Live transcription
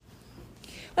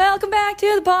Welcome back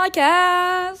to the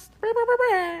podcast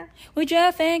with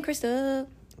Jeff and Krista.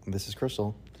 This is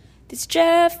Crystal. This is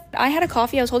Jeff. I had a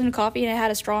coffee. I was holding a coffee and it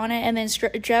had a straw in it. And then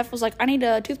Jeff was like, I need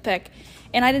a toothpick.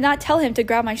 And I did not tell him to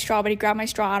grab my straw, but he grabbed my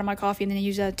straw out of my coffee and then he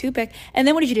used a toothpick. And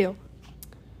then what did you do?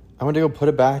 I went to go put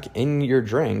it back in your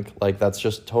drink. Like, that's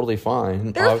just totally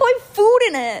fine. There's probably food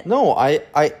in it. No, I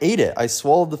ate it. I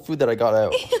swallowed the food that I got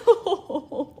out.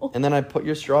 Ew. And then I put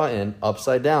your straw in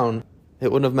upside down.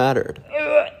 It wouldn't have mattered.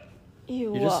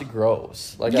 Ew. You're just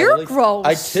gross. Like, You're gross.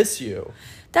 I kiss you.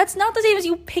 That's not the same as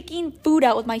you picking food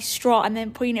out with my straw and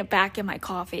then putting it back in my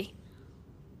coffee.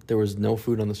 There was no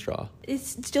food on the straw.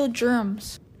 It's still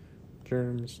germs.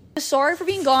 Germs. Sorry for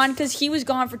being gone because he was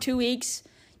gone for 2 weeks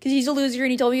because he's a loser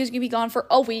and he told me he was going to be gone for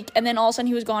a week and then all of a sudden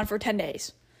he was gone for 10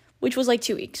 days, which was like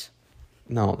 2 weeks.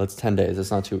 No, that's 10 days.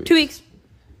 That's not 2 weeks. 2 weeks.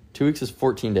 2 weeks is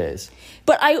 14 days.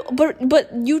 But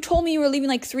you told me you were leaving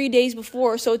like 3 days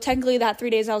before, so technically that 3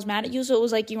 days I was mad at you, so it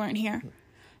was like you weren't here.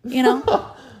 You know?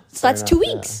 So that's 2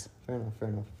 weeks. Yeah. Fair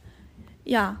enough.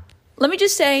 Yeah. Let me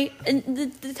just say,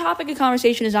 and the topic of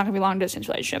conversation is not going to be long-distance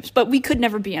relationships, but we could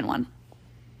never be in one.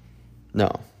 No.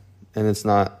 And it's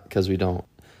not because we don't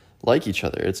like each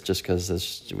other. It's just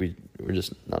because we're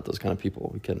just not those kind of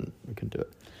people. We couldn't do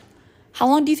it. How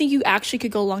long do you think you actually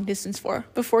could go long-distance for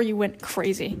before you went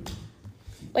crazy?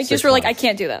 Like, 6 just for like, I months.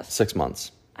 can't do this. 6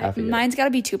 months. Mine's got to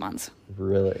be 2 months.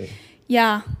 Really?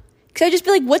 Yeah. Because I'd just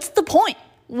be like, what's the point?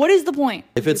 What is the point?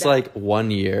 If it's like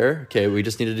 1 year, okay, we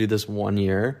just need to do this 1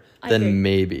 year, I then agree.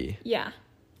 Maybe. Yeah.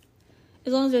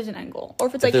 As long as there's an end goal. Or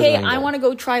if it's If like, there's hey, an end I goal. want to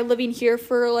go try living here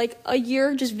for like a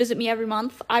year, just visit me every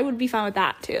month, I would be fine with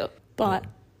that too. But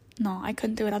no, I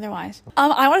couldn't do it otherwise.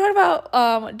 I want to talk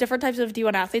about different types of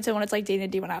D1 athletes and when it's like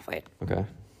dating a D1 athlete. Okay.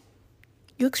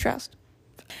 You look stressed.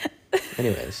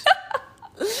 Anyways.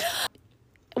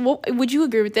 Well, would you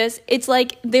agree with this? It's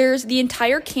like there's the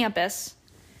entire campus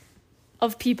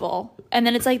of people, and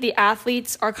then it's like the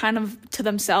athletes are kind of to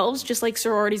themselves, just like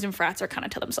sororities and frats are kind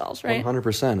of to themselves, right?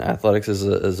 100%. Athletics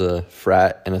is a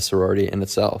frat and a sorority in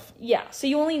itself. Yeah, so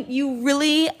you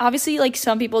really, obviously, like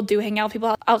some people do hang out with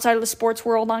people outside of the sports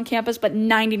world on campus, but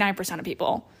 99% of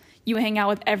people, you hang out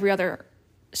with every other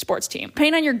sports team.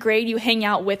 Depending on your grade, you hang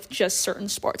out with just certain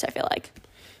sports, I feel like.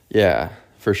 Yeah,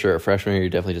 for sure. Freshman year, you're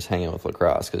definitely just hanging out with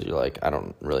lacrosse because you're like, I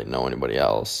don't really know anybody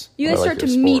else. You guys start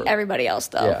to meet everybody else,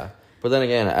 though. Yeah. But then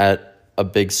again, at a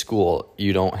big school,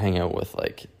 you don't hang out with,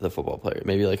 like, the football player.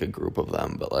 Maybe, like, a group of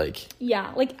them, but, like...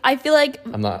 Yeah, like, I feel like...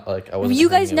 I'm not, like... I wasn't you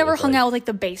guys hanging never with, hung like, out with, like,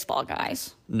 the baseball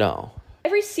guys. No.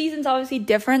 Every season's obviously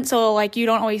different, so, like, you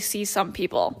don't always see some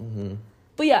people. Mm-hmm.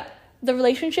 But, yeah, the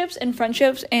relationships and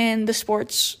friendships and the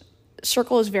sports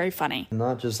circle is very funny.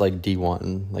 Not just, like,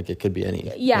 D1. Like, it could be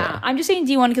any... Yeah, I'm just saying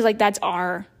D1 because, like, that's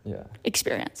our Yeah.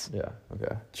 experience. Yeah.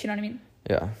 Okay. Do you know what I mean?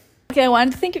 Yeah. Okay, I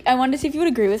wanted to see if you would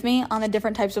agree with me on the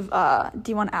different types of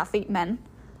D1 athlete men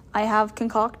I have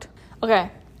concoct.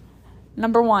 Okay,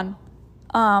 number one,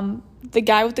 the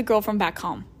guy with the girl from back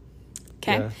home.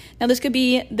 Okay, Yeah. Now this could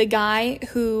be the guy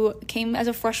who came as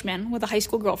a freshman with a high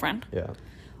school girlfriend. Yeah.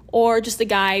 Or just the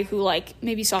guy who, like,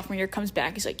 maybe sophomore year comes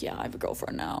back. He's like, yeah, I have a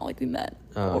girlfriend now. Like, we met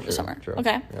over the summer. True.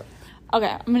 Okay? Yeah.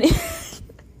 Okay, I'm gonna...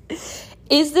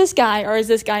 Is this guy or is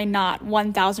this guy not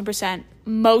 1,000%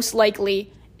 most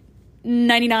likely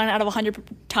 99 out of 100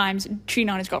 times cheating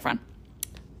on his girlfriend?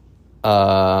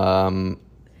 99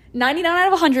 out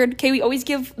of 100. Okay, we always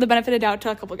give the benefit of doubt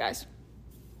to a couple guys.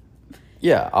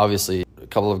 Yeah, obviously, a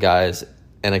couple of guys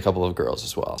and a couple of girls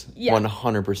as well. Yeah.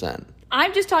 100%.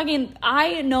 I'm just talking,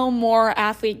 I know more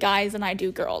athlete guys than I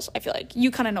do girls. I feel like you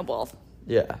kind of know both.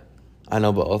 Yeah, I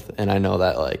know both, and I know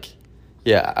that, like,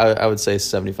 yeah, I would say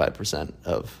 75%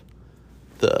 of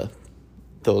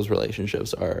those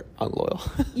relationships are unloyal.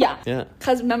 Yeah. Yeah.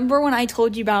 Because remember when I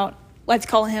told you about, let's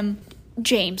call him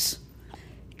James.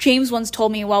 James once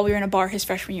told me while we were in a bar his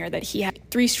freshman year that he had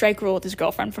 3-strike rule with his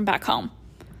girlfriend from back home,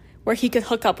 where he could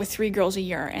hook up with 3 girls a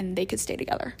year and they could stay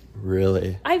together.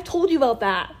 Really? I've told you about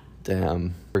that.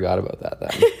 Damn. Forgot about that then.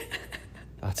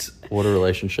 That's, what a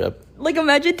relationship. Like,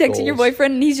 imagine texting your Goals.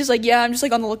 boyfriend and he's just like, yeah, I'm just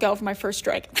like on the lookout for my first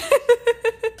strike.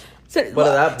 So, But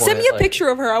at that point, send me a like- picture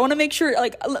of her. I want to make sure,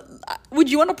 like, would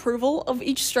you want approval of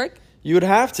each strike? You would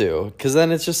have to, because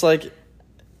then it's just like,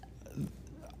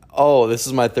 oh, this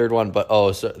is my third one, but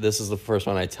so this is the first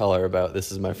one I tell her about.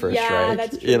 This is my first strike. Yeah,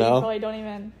 that's true. You know? Probably don't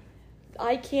even.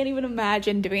 I can't even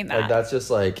imagine doing that. Like, that's just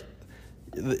like,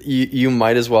 you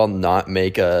might as well not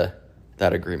make that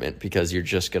agreement because you're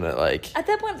just gonna, like... At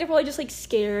that point, they're probably just, like,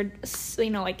 scared,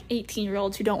 like,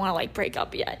 18-year-olds who don't want to, like, break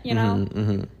up yet, you know?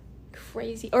 Mm-hmm.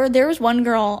 Crazy. Or there was one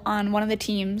girl on one of the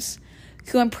teams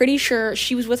who I'm pretty sure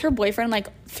she was with her boyfriend, like,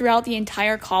 throughout the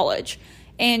entire college.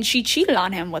 and she cheated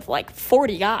on him with like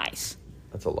 40 guys.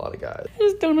 That's a lot of guys. I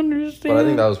just don't understand. But I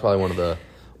think that was probably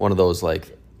one of those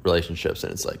like relationships,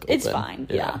 and it's like open. It's fine,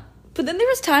 yeah. But then there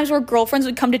was times where girlfriends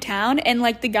would come to town, and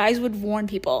like the guys would warn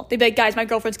people. They'd be like, guys, my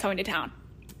girlfriend's coming to town.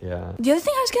 Yeah. The other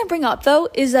thing I was going to bring up, though,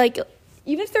 is like,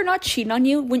 even if they're not cheating on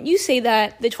you, wouldn't you say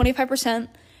that the 25%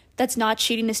 that's not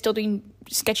cheating is still doing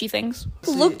sketchy things?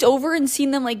 Looked over and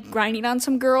seen them like grinding on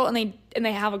some girl, and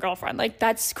they have a girlfriend. Like,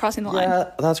 that's crossing the line.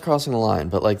 Yeah, that's crossing the line.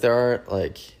 But like, there are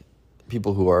like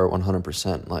people who are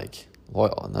 100% like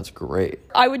loyal, and that's great.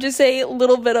 I would just say a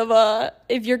little bit of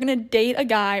if you're going to date a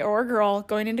guy or a girl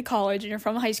going into college and you're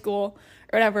from high school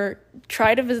or whatever,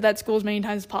 try to visit that school as many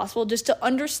times as possible just to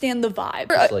understand the vibe.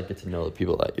 Just like get to know the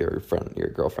people that your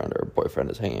girlfriend or boyfriend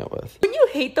is hanging out with. Wouldn't you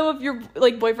hate though if your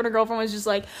like boyfriend or girlfriend was just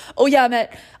like, oh yeah,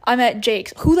 I'm at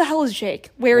Jake's. Who the hell is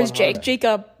Jake? Where is Jake?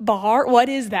 Jacob Bahar? What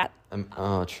is that?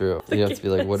 Oh, true. You have to be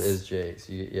like, what is Jake's?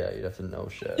 You'd have to know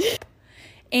shit.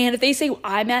 And if they say,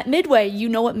 I'm at Midway, you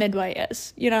know what Midway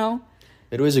is, you know?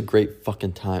 Midway's a great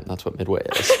fucking time. That's what Midway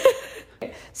is.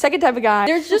 Second type of guy.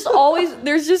 There's just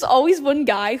always one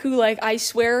guy who, like, I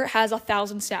swear has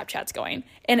 1,000 Snapchats going.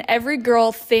 And every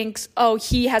girl thinks, oh,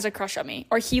 he has a crush on me,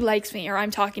 or he likes me, or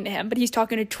I'm talking to him, but he's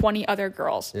talking to 20 other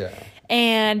girls. Yeah.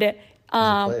 And,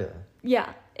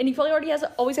 yeah. And he probably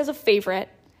always has a favorite,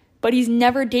 but he's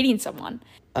never dating someone.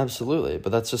 Absolutely.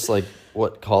 But that's just, like,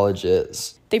 what college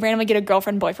is. They randomly get a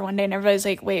girlfriend, boyfriend one day, and everybody's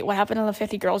like, wait, what happened to the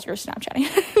 50 girls you were Snapchatting?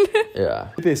 Yeah.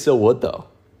 I think they still would, though.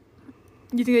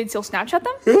 You think they'd still Snapchat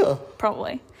them? Yeah.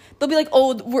 Probably. They'll be like,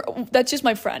 oh, that's just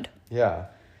my friend. Yeah.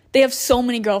 They have so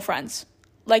many girlfriends.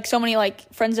 Like, so many,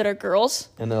 like, friends that are girls.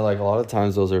 And they're, like, a lot of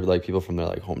times those are, like, people from their,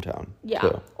 like, hometown. Yeah.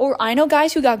 Too. Or I know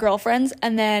guys who got girlfriends,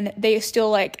 and then they still,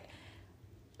 like,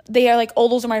 they are like, oh,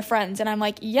 those are my friends. And I'm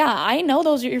like, yeah, I know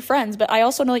those are your friends, but I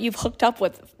also know that you've hooked up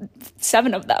with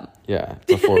 7 of them. Yeah,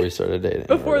 before we started dating.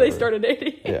 Before they started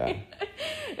dating. Yeah.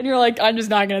 And you're like, I'm just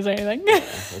not going to say anything. Yeah,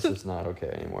 this is not okay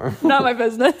anymore. Not my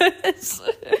business.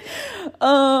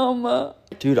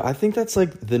 Dude, I think that's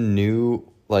like the new,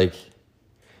 like,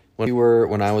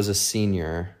 when I was a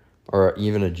senior or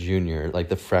even a junior, like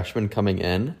the freshmen coming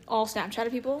in. All Snapchat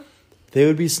people? They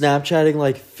would be Snapchatting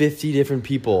like 50 different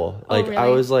people. Like, really? I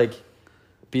was like,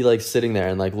 be like sitting there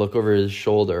and like look over his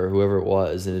shoulder, whoever it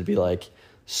was, and it'd be like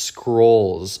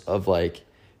scrolls of like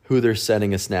who they're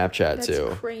sending a Snapchat to.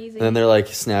 That's crazy. And then their like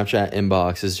Snapchat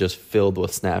inbox is just filled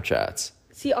with Snapchats.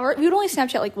 See, we would only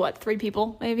Snapchat like what, 3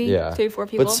 people maybe? Yeah. 3 or 4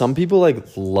 people. But some people like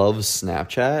love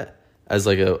Snapchat as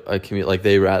like a community. Like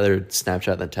they rather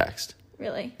Snapchat than text.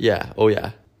 Really? Yeah. Oh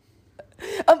yeah.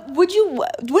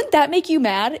 Wouldn't that make you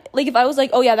mad? Like, if I was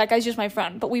like, oh yeah, that guy's just my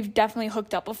friend, but we've definitely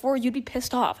hooked up before, you'd be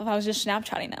pissed off if I was just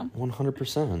Snapchatting him.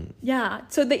 100%. Yeah,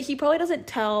 so that he probably doesn't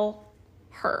tell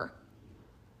her.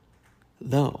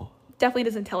 No. Definitely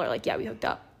doesn't tell her, like, yeah, we hooked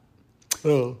up.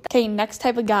 Oh. Okay, next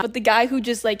type of guy. But the guy who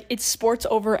just, like, it's sports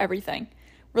over everything.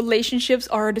 Relationships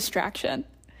are a distraction.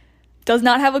 Does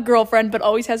not have a girlfriend, but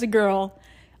always has a girl.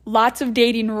 Lots of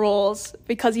dating rules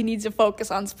because he needs to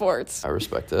focus on sports. I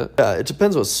respect it. Yeah, it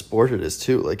depends what sport it is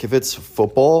too. Like if it's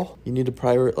football, you need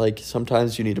to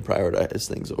sometimes you need to prioritize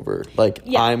things over. Like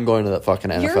I'm going to the fucking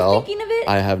NFL. You're thinking of it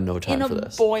I have no time for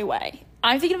this. In a boy way.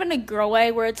 I'm thinking of it in a girl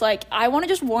way where it's like, I want to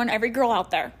just warn every girl out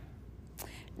there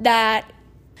that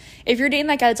if you're dating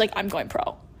that guy, it's like, I'm going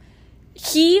pro.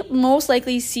 He most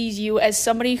likely sees you as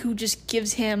somebody who just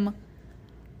gives him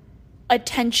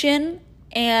attention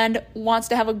and wants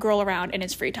to have a girl around in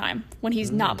his free time when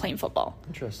he's not playing football.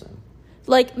 Interesting.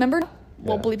 Like, remember,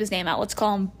 we'll bleep his name out. Let's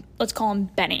call him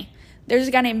Benny. There's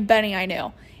a guy named Benny I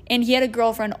knew, and he had a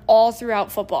girlfriend all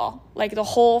throughout football, like the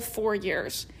whole 4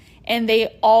 years, and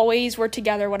they always were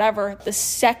together. Whatever. The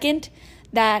second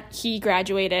that he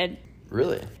graduated,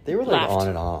 really, they were like left. on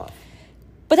and off.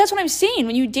 But that's what I'm saying.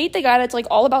 When you date the guy that's like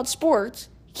all about sports,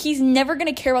 he's never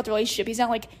gonna care about the relationship. He's not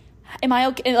like, am I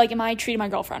okay? Like, am I treating my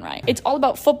girlfriend right? It's all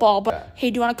about football, but hey,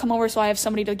 do you want to come over so I have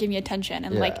somebody to give me attention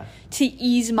and like to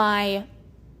ease my,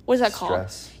 what is that called?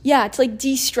 Stress. Yeah, to like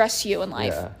de-stress you in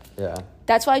life. Yeah.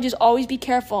 That's why I just always be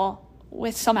careful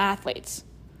with some athletes.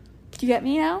 Do you get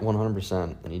me now?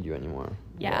 100%. I need you anymore.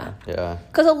 Yeah. Yeah.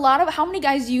 Because how many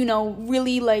guys do you know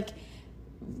really like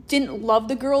didn't love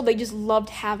the girl? They just loved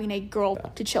having a girl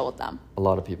to chill with them. A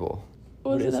lot of people.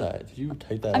 What is that? Did you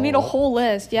type that I made a whole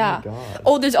list, yeah. Oh, my God.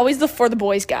 Oh, there's always the for the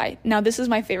boys guy. Now, this is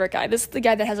my favorite guy. This is the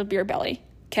guy that has a beer belly,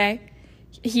 okay?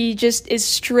 He just is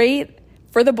straight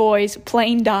for the boys,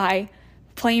 playing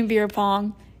playing beer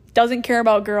pong, doesn't care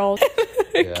about girls.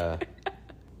 Yeah.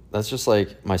 That's just,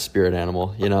 like, my spirit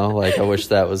animal, you know? Like, I wish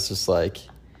that was just, like,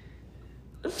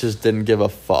 just didn't give a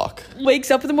fuck.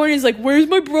 Wakes up in the morning, he's like, where's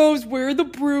my bros? Where are the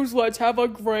brews? Let's have a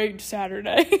great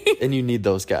Saturday. And you need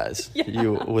those guys. Yeah.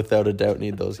 You, without a doubt,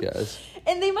 need those guys.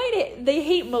 And they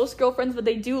hate most girlfriends, but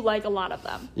they do like a lot of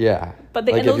them. Yeah. But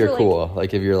like if you're cool.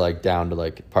 Like if you're like down to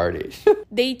like party.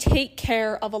 They take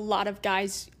care of a lot of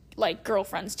guys' like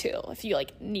girlfriends too, if you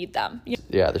like need them.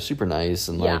 Yeah, they're super nice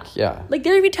and like, yeah. Like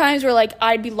there'd be times where like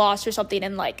I'd be lost or something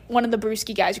and like one of the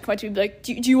brewski guys would come up to me and be like,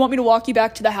 do you want me to walk you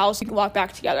back to the house? We can walk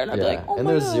back together. And I'd be like, oh and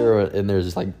my there's God. zero, and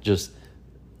there's like just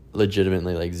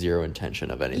legitimately like zero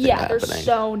intention of anything happening. They're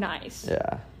so nice.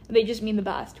 Yeah. They just mean the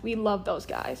best. We love those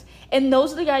guys. And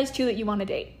those are the guys too that you want to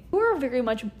date. We're very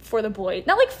much for the boys.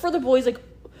 Not like for the boys, like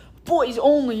boys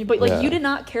only, but like you did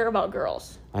not care about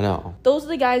girls. I know. Those are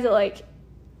the guys that like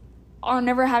are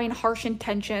never having harsh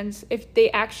intentions. If they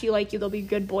actually like you, they'll be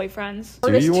good boyfriends.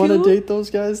 Do you want to date those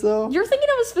guys though? You're thinking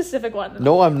of a specific one.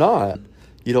 No, I'm not.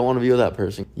 You don't want to be with that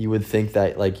person. You would think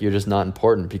that like you're just not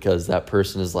important because that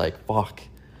person is like, fuck.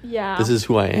 Yeah. This is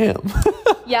who I am.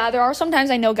 Yeah, there are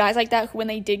sometimes I know guys like that who, when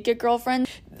they did get girlfriend,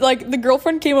 like the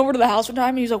girlfriend came over to the house one time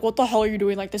and he's like, what the hell are you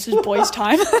doing? Like, this is boys'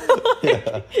 time. Get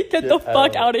the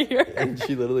fuck out of here. And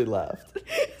she literally laughed.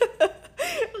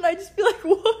 And I just be like,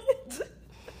 what?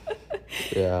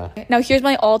 Yeah. Now here's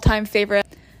my all-time favorite,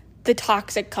 the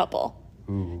toxic couple.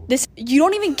 Ooh. This, you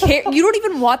don't even care, you don't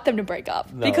even want them to break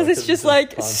up because it's just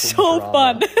like so drama.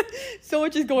 fun. So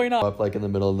much is going on. Up like in the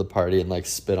middle of the party and like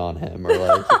spit on him or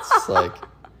like it's just like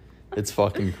it's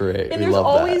fucking great. And we there's love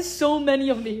always that. so many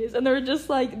of these, and they're just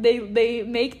like they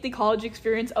make the college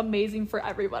experience amazing for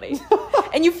everybody.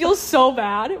 And you feel so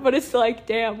bad, but it's like,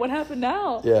 damn, what happened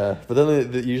now? Yeah, but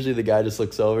then usually the guy just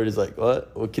looks over and he's like,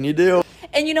 what can you do?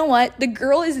 And you know what? The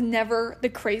girl is never the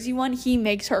crazy one. He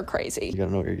makes her crazy. You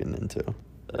gotta know what you're getting into.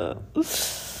 A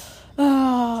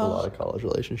lot of college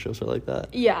relationships are like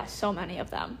that. Yeah, so many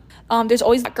of them. There's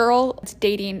always that girl that's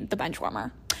dating the bench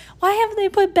warmer. Why haven't they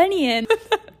put Benny in?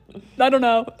 I don't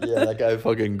know. Yeah, that guy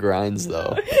fucking grinds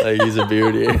though. Like he's a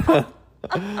beauty.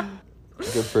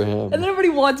 Good for him. And then everybody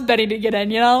wants Benny to get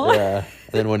in, you know? Yeah.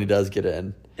 And then when he does get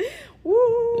in,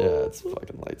 woo. yeah, it's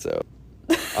fucking lights out.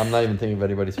 I'm not even thinking of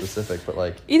anybody specific, but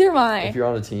like either am I. If you're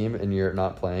on a team and you're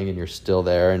not playing and you're still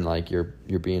there and like you're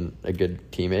being a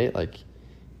good teammate, like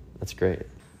that's great.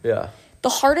 Yeah. The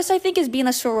hardest I think is being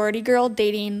a sorority girl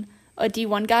dating a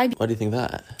D1 guy. Why do you think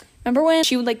that? Remember when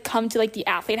she would like come to like the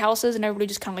athlete houses and everybody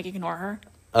just kind of like ignore her?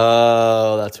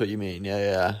 Oh, that's what you mean.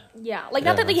 Yeah. Yeah, like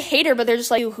not that they hate her, but they're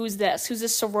just like, who's this? Who's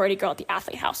this sorority girl at the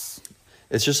athlete house?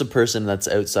 It's just a person that's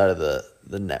outside of the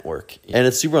network. And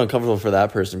it's super uncomfortable for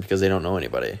that person because they don't know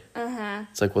anybody. Uh-huh.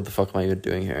 It's like, what the fuck am I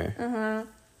doing here? Uh-huh.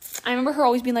 I remember her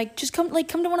always being like, just come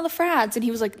to one of the frats. And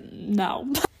he was like,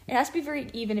 no. It has to be very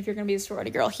even if you're going to be a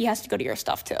sorority girl. He has to go to your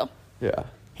stuff too. Yeah.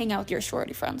 Hang out with your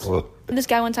sorority friends. Well, And this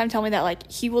guy one time told me that like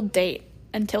he will date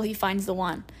until he finds the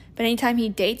one. But anytime he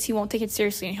dates, he won't take it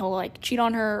seriously and he'll like cheat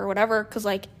on her or whatever because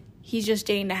like he's just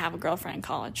dating to have a girlfriend in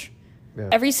college. Yeah.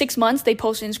 Every 6 months, they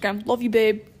post on Instagram, love you,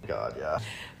 babe. God, yeah.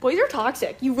 Boys are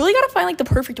toxic. You really got to find, like, the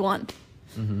perfect one.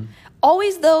 Mm-hmm.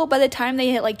 Always, though, by the time they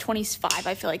hit, like, 25,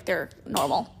 I feel like they're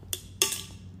normal.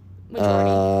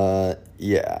 Majority.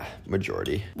 Yeah,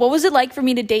 majority. What was it like for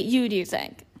me to date you, do you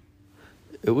think?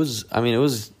 It was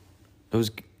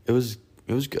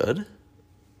good.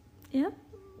 Yeah.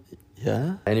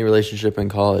 Yeah. Any relationship in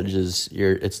college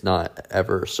it's not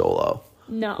ever solo.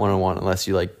 No. One-on-one unless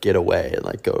you like get away and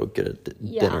like go get a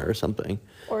dinner or something.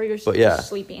 Or you're just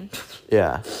sleeping.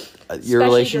 Yeah. Your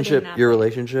relationship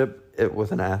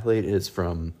with an athlete is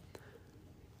from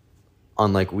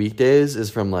on like weekdays is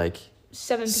from like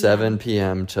 7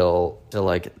 p.m. till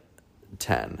like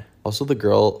 10. Also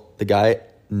the guy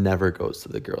never goes to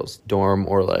the girl's dorm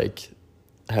or like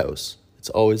house. It's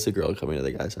always the girl coming to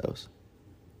the guy's house.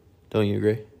 Don't you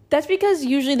agree? That's because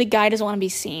usually the guy doesn't want to be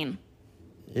seen.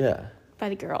 Yeah. By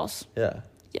the girls. Yeah.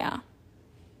 Yeah.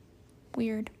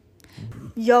 Weird.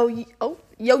 Yo.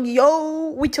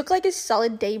 We took like a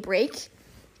solid day break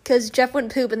because Jeff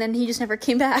went poop and then he just never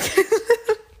came back.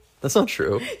 That's not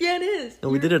true. Yeah, it is. No,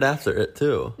 we did it after it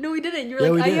too. No, we didn't. You were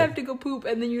like, I have to go poop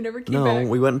and then you never came back. No,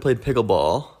 we went and played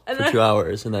pickleball for 2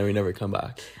 hours and then we never come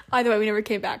back. Either way, we never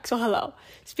came back. So hello.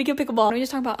 Speaking of pickleball, we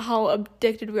just talk about how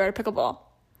addicted we are to pickleball.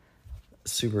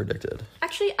 Super addicted.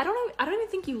 Actually, I don't know. I don't even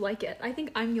think you like it. I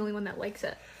think I'm the only one that likes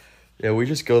it. Yeah, we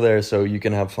just go there so you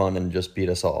can have fun and just beat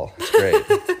us all. It's great.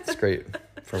 It's great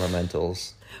for my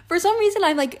mentals. For some reason,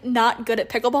 I'm like not good at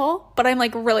pickleball, but I'm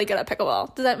like really good at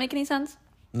pickleball. Does that make any sense?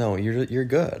 No, you're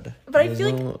good. But I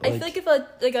feel like if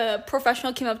a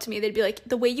professional came up to me, they'd be like,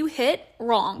 the way you hit,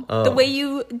 wrong. Oh. The way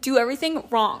you do everything,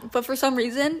 wrong. But for some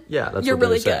reason, that's you're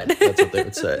really good. That's what they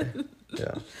would say.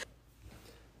 Yeah.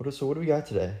 So what do we got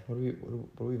today? What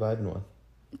are we vibing with?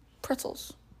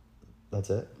 Pretzels. That's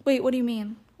it? Wait, what do you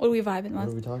mean? What are we vibing with? What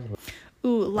are we talking about?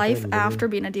 Ooh, life after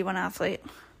being a D1 athlete.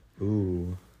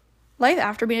 Ooh. Life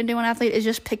after being a D1 athlete is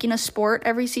just picking a sport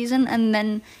every season and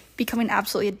then becoming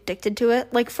absolutely addicted to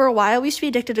it. Like, for a while, we used to be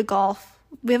addicted to golf.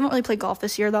 We haven't really played golf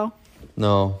this year, though.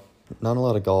 No, not a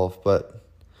lot of golf, but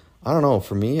I don't know.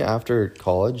 For me, after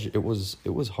college, it was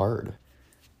hard.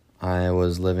 I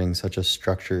was living such a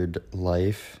structured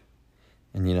life,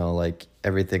 and, you know, like,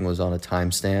 everything was on a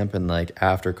timestamp, and, like,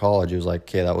 after college, it was like,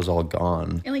 okay, that was all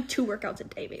gone. And, like, 2 workouts a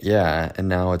day, basically. Yeah, and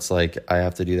now it's like, I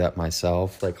have to do that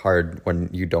myself. Like, hard when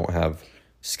you don't have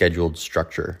scheduled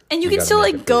structure. And you can still,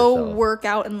 like, go work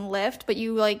out and lift, but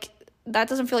you, like, that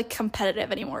doesn't feel, like,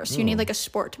 competitive anymore. So you need, like, a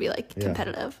sport to be, like,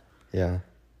 competitive. Yeah.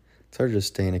 It's hard to just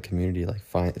stay in a community,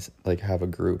 have a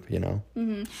group, you know?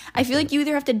 Mm-hmm. I feel like you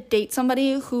either have to date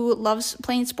somebody who loves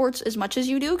playing sports as much as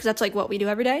you do, because that's, like, what we do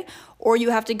every day, or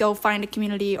you have to go find a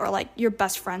community, or, like, your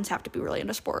best friends have to be really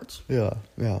into sports. Yeah.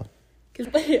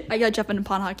 Because I got Jeff into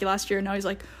pond hockey last year, and now he's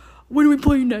like, when are we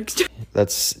playing next? That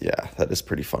is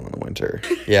pretty fun in the winter.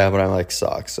 Yeah, but I like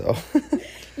socks, so.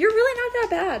 You're really not that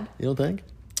bad. You don't think?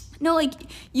 No, like,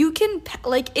 you can,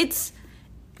 like,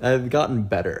 I've gotten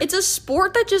better. It's a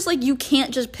sport that just, like, you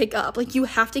can't just pick up. Like, you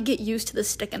have to get used to the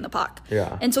stick and the puck.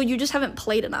 Yeah. And so you just haven't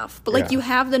played enough. But, like, you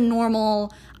have the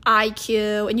normal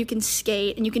IQ, and you can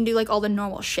skate, and you can do, like, all the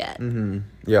normal shit. Mm-hmm.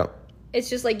 Yeah. It's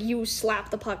just, like, you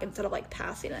slap the puck instead of, like,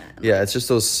 passing it. And, it's just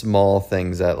those small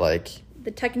things that, like... The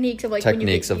techniques of, like, when you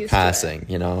get used passing,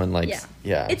 to you know, and, like...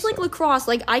 Yeah. It's like lacrosse.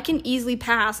 Like, I can easily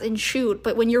pass and shoot,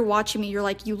 but when you're watching me, you're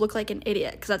like, you look like an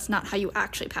idiot, because that's not how you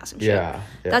actually pass and shoot. Yeah.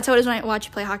 That's how it is when I watch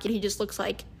you play hockey. He just looks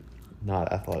like...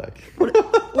 Not athletic.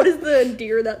 What is the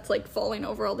deer that's, like, falling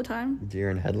over all the time?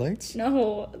 Deer in headlights?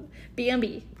 No.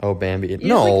 Bambi. Oh, Bambi.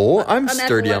 No, I'm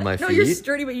sturdy on my feet. No, you're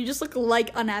sturdy, but you just look,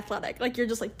 like, unathletic. Like, you're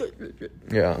just, like...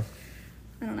 Yeah.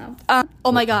 I don't know.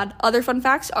 Oh, my God. Other fun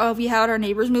facts. We had our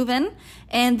neighbors move in,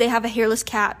 and they have a hairless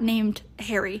cat named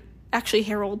Harry. Actually,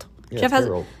 Harold. Yeah,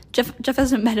 Harold. Jeff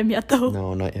hasn't met him yet, though.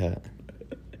 No, not yet.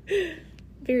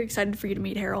 Very excited for you to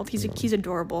meet Harold. He's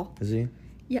adorable. Is he?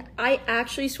 Yeah, I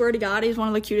actually swear to God, he's one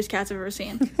of the cutest cats I've ever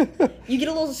seen. You get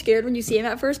a little scared when you see him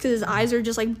at first, because his eyes are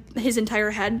just, like, his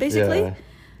entire head, basically. Yeah.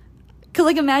 Because,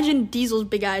 like, imagine Diesel's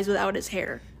big eyes without his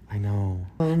hair. I know.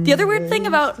 The other weird thing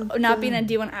about not being a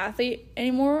D1 athlete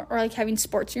anymore, or, like, having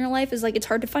sports in your life, is, like, it's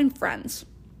hard to find friends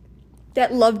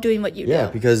that love doing what you do. Yeah,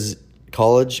 because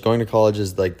going to college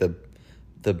is, like,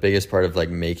 the biggest part of, like,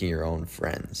 making your own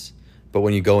friends. But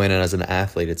when you go in and as an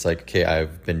athlete, it's like, okay,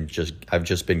 I've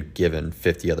just been given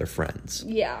 50 other friends.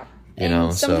 Yeah. You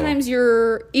know, sometimes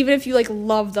you're, even if you, like,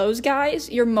 love those guys,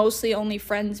 you're mostly only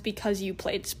friends because you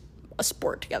played a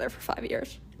sport together for 5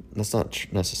 years. That's not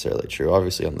necessarily true.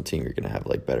 Obviously, on the team, you're going to have,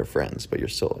 like, better friends, but you're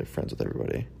still, like, friends with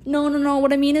everybody. No.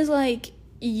 What I mean is, like,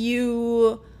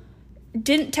 you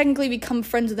didn't technically become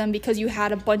friends with them because you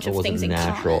had a bunch of things in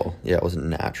common. Yeah, it wasn't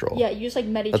natural. Yeah, you just, like,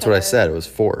 met each other. That's what I said. It was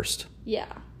forced.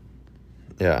 Yeah.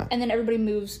 Yeah. And then everybody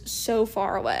moves so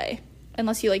far away.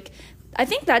 Unless you, like... I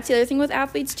think that's the other thing with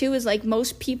athletes, too, is, like,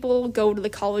 most people go to the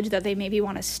college that they maybe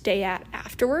want to stay at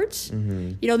afterwards.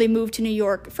 Mm-hmm. You know, they move to New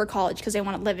York for college because they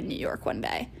want to live in New York one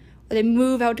day. Or they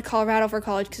move out to Colorado for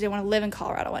college because they want to live in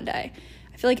Colorado one day.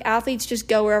 I feel like athletes just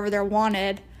go wherever they're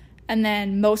wanted, and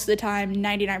then most of the time,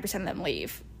 99% of them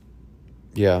leave.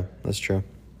 Yeah, that's true.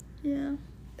 Yeah.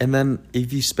 And then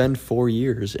if you spend 4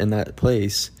 years in that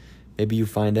place... Maybe you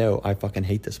find out, I fucking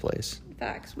hate this place.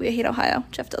 Facts. We hate Ohio.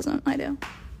 Jeff doesn't. I do.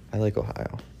 I like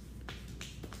Ohio.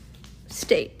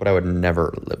 State. But I would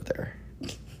never live there.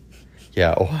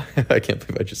 Yeah, Ohio. I can't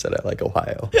believe I just said I like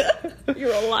Ohio.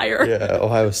 You're a liar. Yeah,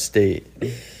 Ohio State.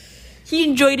 He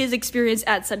enjoyed his experience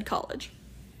at said college.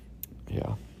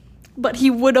 Yeah. But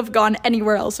he would have gone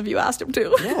anywhere else if you asked him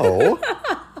to.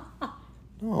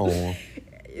 No.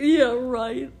 Yeah,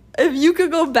 right. If you could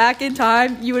go back in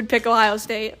time, you would pick Ohio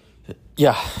State.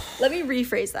 Yeah. Let me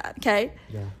rephrase that, okay?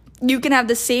 Yeah. You can have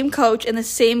the same coach and the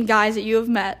same guys that you have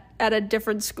met at a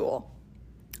different school.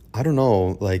 I don't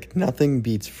know. Like, nothing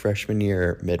beats freshman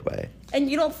year Midway.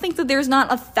 And you don't think that there's not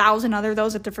 1,000 other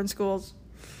those at different schools?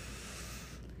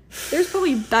 There's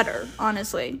probably better,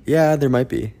 honestly. Yeah, there might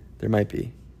be.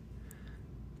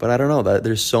 But I don't know.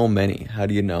 There's so many. How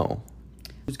do you know?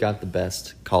 Who's got the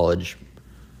best college?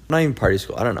 Not even party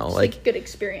school. I don't know. Just like good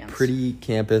experience. Pretty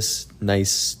campus,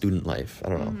 nice student life. I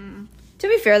don't know. Mm-hmm. To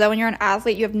be fair, though, when you're an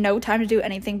athlete, you have no time to do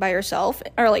anything by yourself,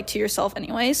 or, like, to yourself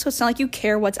anyway, so it's not like you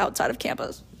care what's outside of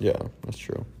campus. Yeah, that's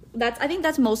true. I think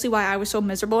that's mostly why I was so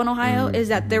miserable in Ohio, is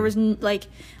that there was, like,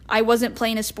 I wasn't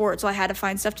playing a sport, so I had to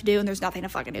find stuff to do, and there's nothing to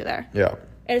fucking do there. Yeah.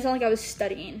 And it's not like I was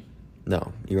studying.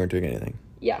 No, you weren't doing anything.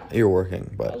 Yeah. You were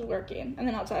working, but... I was working. And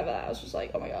then outside of that, I was just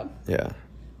like, oh my god. Yeah.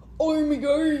 Oh my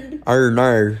god.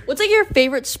 No. What's, like, your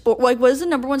favorite sport? Like, what is the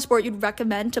number one sport you'd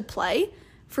recommend to play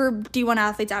for D1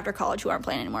 athletes after college who aren't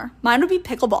playing anymore? Mine would be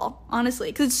pickleball, honestly,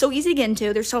 because it's so easy to get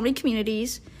into. There's so many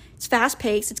communities. It's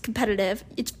fast-paced. It's competitive.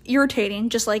 It's irritating,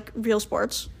 just like real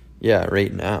sports. Yeah,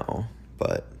 right now,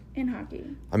 but... In hockey.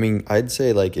 I mean, I'd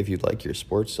say, like, if you like your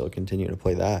sport, still continue to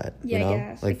play that. Yeah, you know?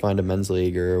 yes. Like, find a men's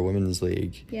league or a women's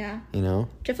league. Yeah. You know?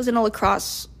 Jeff was in a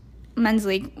lacrosse men's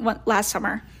league last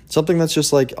summer. Something that's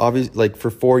just, like, obvious. Like, for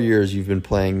 4 years, you've been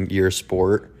playing your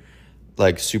sport,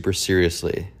 like, super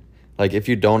seriously. Like, if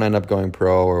you don't end up going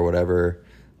pro or whatever,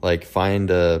 like, find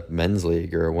a men's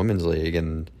league or a women's league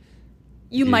and...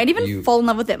 You might even fall in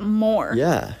love with it more.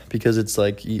 Yeah, because it's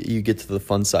like you get to the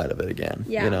fun side of it again.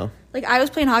 Yeah. You know? Like, I was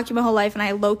playing hockey my whole life, and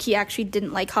I low-key actually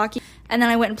didn't like hockey. And then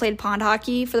I went and played pond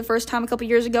hockey for the first time a couple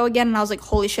years ago again, and I was like,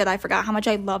 holy shit, I forgot how much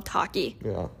I loved hockey.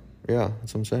 Yeah. Yeah,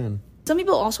 that's what I'm saying. Some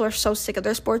people also are so sick of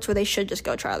their sports where they should just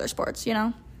go try other sports, you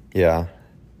know? Yeah.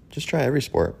 Just try every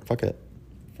sport. Fuck it.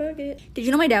 Fuck it. Did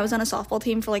you know my dad was on a softball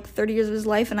team for like 30 years of his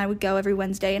life, and I would go every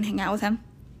Wednesday and hang out with him?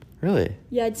 Really?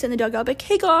 Yeah, I'd sit in the dugout, like,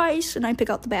 hey guys, and I'd pick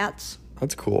out the bats.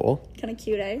 That's cool. Kind of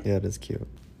cute, eh? Yeah, it is cute.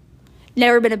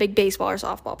 Never been a big baseball or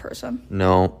softball person.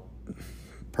 No.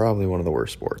 Probably one of the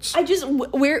worst sports.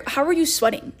 How are you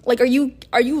sweating? Like, are you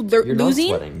You're losing?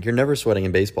 not sweating. You're never sweating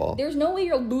in baseball. There's no way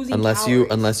you're losing unless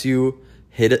calories. you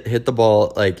hit the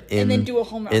ball like in and then do a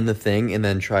home run in the thing and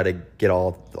then try to get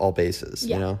all bases,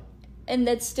 yeah. You know? And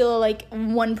that's still like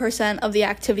 1% of the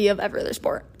activity of every other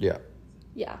sport. Yeah.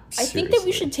 Yeah. Seriously. I think that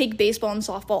we should take baseball and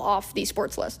softball off the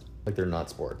sports list. Like they're not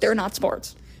sports. They're not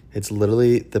sports. It's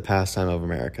literally the pastime of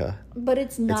America. But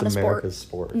it's not it's a America's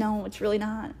sport. No, it's really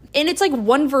not. And it's like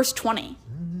 1 versus 20.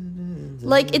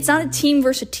 Like, it's not a team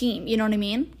versus a team. You know what I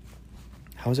mean?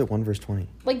 How is it 1 versus 20?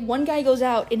 Like, one guy goes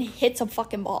out and hits a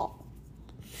fucking ball.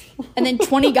 And then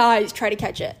 20 guys try to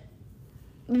catch it.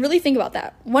 Really think about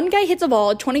that. One guy hits a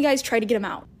ball, 20 guys try to get him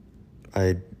out.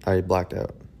 I blacked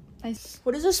out.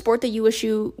 What is a sport that you wish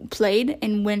you played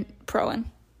and went pro in?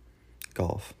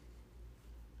 Golf.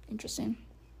 Interesting.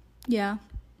 Yeah,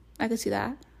 I could see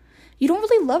that. You don't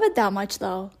really love it that much,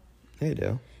 though. Yeah, you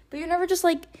do. But you're never just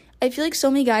like... I feel like so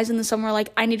many guys in the summer are like,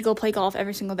 I need to go play golf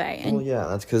every single day. And well, yeah,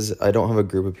 that's because I don't have a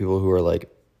group of people who are,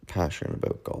 like, passionate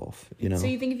about golf, you know? So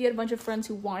you think if you had a bunch of friends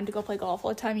who wanted to go play golf all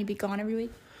the time, you'd be gone every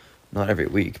week? Not every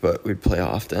week, but we'd play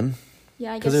often.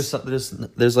 Yeah, I guess... Because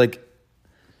there's like...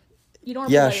 You don't want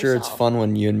to yeah, play by sure, yourself. it's fun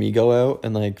when you and me go out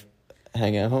and, like,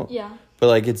 hang out. Yeah. But,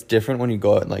 like, it's different when you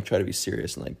go out and, like, try to be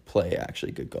serious and, like, play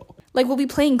actually good golf. Like, we'll be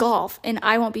playing golf, and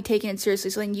I won't be taking it seriously,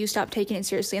 so then you stop taking it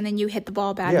seriously, and then you hit the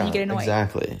ball bad, and you get annoyed.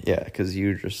 Exactly. Yeah, because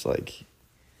you're just, like,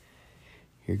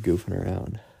 you're goofing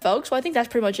around. Folks, well, I think that's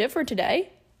pretty much it for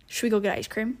today. Should we go get ice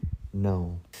cream?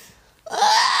 No.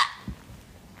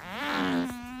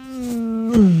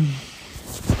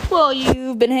 Well,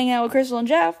 you've been hanging out with Crystal and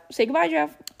Jeff. Say goodbye,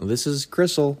 Jeff. This is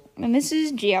Crystal. And this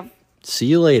is Jeff. See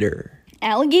you later.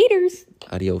 Alligators.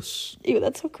 Adios. Ew,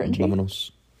 that's so cringy.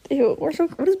 Vámonos. Ew, what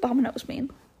does vámonos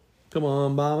mean? Come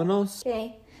on, vámonos.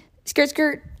 Okay. Skirt,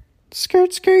 skirt.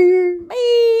 Skirt, skirt.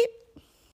 Bye.